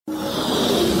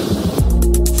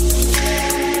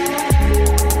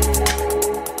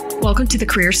Welcome to the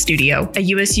Career Studio, a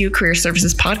USU career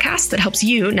services podcast that helps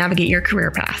you navigate your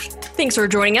career path. Thanks for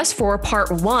joining us for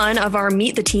part one of our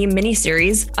Meet the Team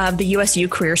mini-series of the USU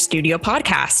Career Studio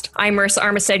podcast. I'm Marissa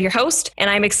Armistead, your host, and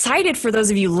I'm excited for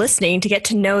those of you listening to get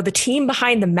to know the team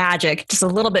behind the magic just a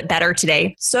little bit better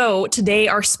today. So today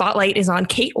our spotlight is on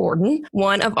Kate Orden,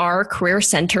 one of our Career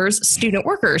Center's student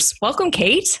workers. Welcome,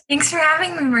 Kate. Thanks for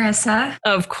having me, Marissa.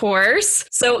 Of course.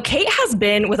 So Kate has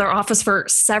been with our office for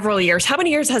several years. How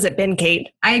many years has it been, Kate?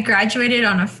 I graduated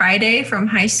on a Friday from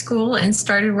high school and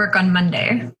started work on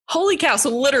Monday. Holy cow.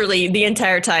 So literally the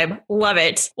entire time. Love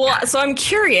it. Well, so I'm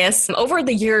curious, over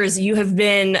the years, you have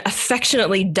been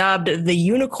affectionately dubbed the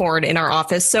unicorn in our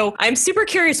office. So I'm super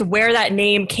curious where that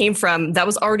name came from. That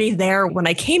was already there when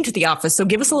I came to the office. So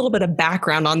give us a little bit of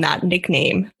background on that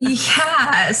nickname.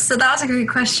 Yeah, so that was a great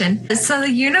question. So the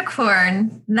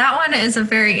unicorn, that one is a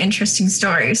very interesting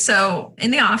story. So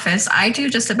in the office, I do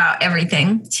just about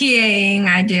everything. TAing,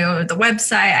 I do the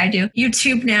website, I do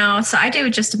YouTube now. So I do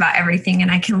just about everything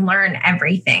and I can learn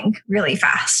everything really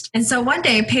fast. And so one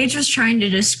day Paige was trying to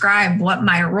describe what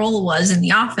my role was in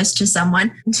the office to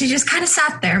someone. And she just kind of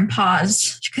sat there and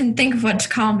paused. She couldn't think of what to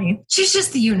call me. She's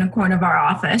just the unicorn of our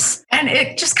office. And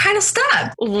it just kind of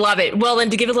stuck. Love it. Well,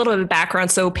 and to give a little bit of background,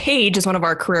 so Paige is one of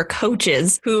our career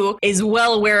coaches who is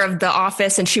well aware of the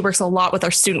office and she works a lot with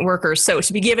our student workers. So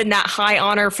to be given that high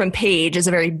honor from Paige is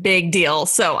a very big deal.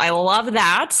 So I love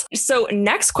that. So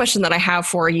next question that I have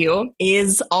for you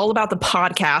is all about the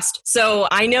podcast. So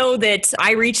I know that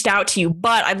I reached out to you,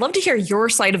 but I'd love to hear your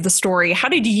side of the story. How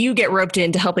did you get roped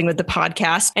into helping with the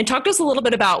podcast? And talk to us a little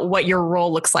bit about what your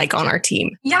role looks like on our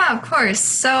team. Yeah, of course.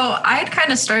 So I'd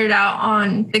kind of started out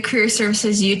on the Career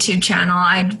Services YouTube channel.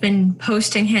 I'd been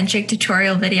posting handshake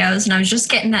tutorial videos and I was just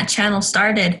getting that channel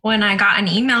started when I got an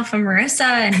email from Marissa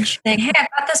and saying, hey, I've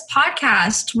got this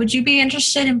podcast. Would you be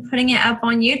interested in putting it up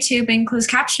on YouTube and closed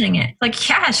captioning it? Like,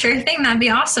 yeah, sure thing. That'd be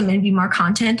awesome. It'd be more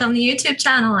content on the YouTube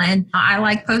channel. And I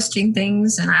like posting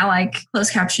things and I like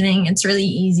closed captioning. It's really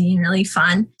easy and really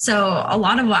fun. So a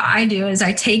lot of what I do is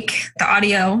I take the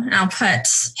audio and I'll put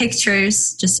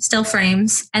pictures, just still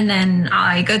frames, and then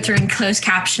I go through and closed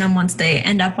caption them once they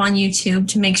end up on YouTube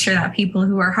to make sure that people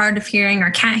who are hard of hearing or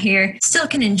can't hear still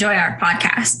can enjoy our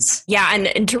podcasts. Yeah,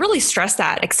 and to really stress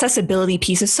that accessibility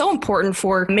piece is so important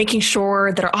for making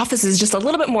sure that our office is just a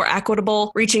little bit more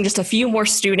equitable, reaching just a few more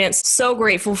students. So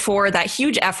grateful for that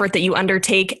huge effort that you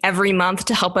undertake every month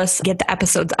to help us get the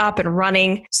episodes up and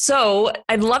running. So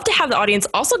I'd love to have the audience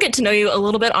also get to know you a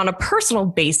little bit on a personal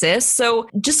basis. So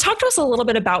just talk to us a little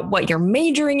bit about what you're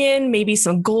majoring in, maybe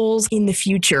some goals in the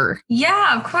future.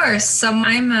 Yeah, of course. So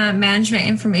I'm a management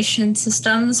information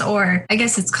systems, or I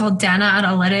guess it's called data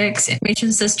analytics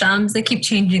information systems. They keep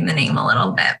changing the name a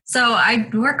little bit. So I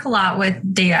work a lot with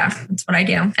data. That's what I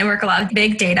do. I work a lot with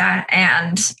big data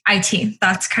and IT.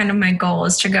 That's kind of my goal,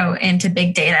 is to go into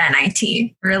big data and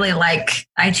IT. Really like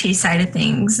IT side of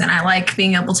things. And I like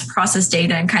being able to process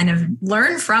data and kind of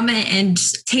learn from it and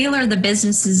tailor the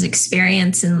business's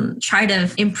experience and try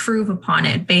to improve upon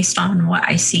it based on what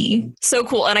I see. So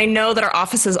cool. And I know that our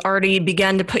office has already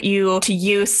begun to put you to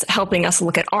use helping us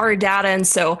look at our data. And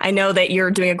so I know that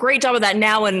you're doing a great job of that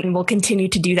now and will continue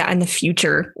to do that in the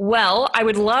future. Well, I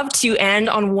would love to end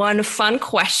on one fun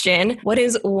question. What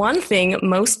is one thing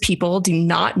most people do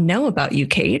not know about you,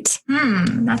 Kate?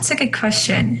 That's a good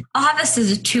question. I'll have this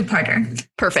as a two-parter.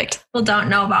 Perfect. People don't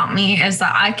know about me is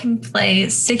that I can play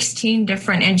 16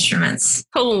 different instruments.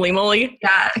 Holy moly.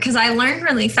 Yeah, because I learned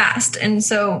really fast. And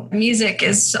so music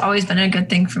has always been a good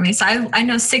thing for me. So I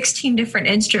know 16 different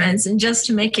instruments. And just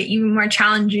to make it even more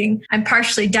challenging, I'm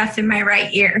partially deaf in my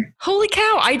right ear. Holy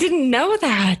cow. I didn't know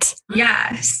that.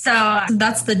 Yeah. So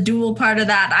that's the dual part of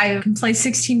that. I can play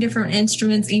 16 different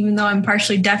instruments, even though I'm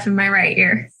partially deaf in my right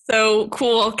ear. So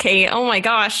cool, Kate. Oh my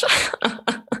gosh.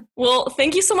 Well,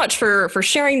 thank you so much for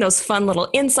sharing those fun little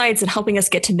insights and helping us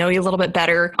get to know you a little bit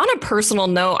better. On a personal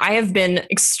note, I have been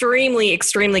extremely,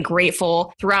 extremely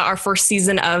grateful throughout our first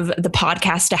season of the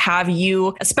podcast to have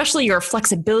you, especially your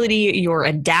flexibility, your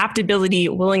adaptability,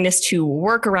 willingness to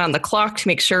work around the clock to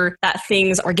make sure that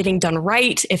things are getting done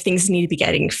right. If things need to be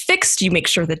getting fixed, you make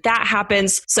sure that that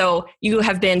happens. So you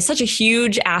have been such a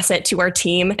huge asset to our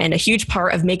team and a huge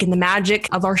part of making the magic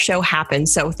of our show happen.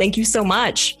 So thank you so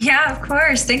much. Yeah, of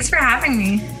course. Thanks for having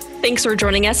me. Thanks for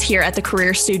joining us here at the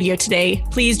Career Studio today.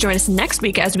 Please join us next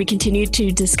week as we continue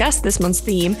to discuss this month's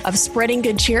theme of spreading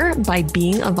good cheer by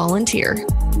being a volunteer.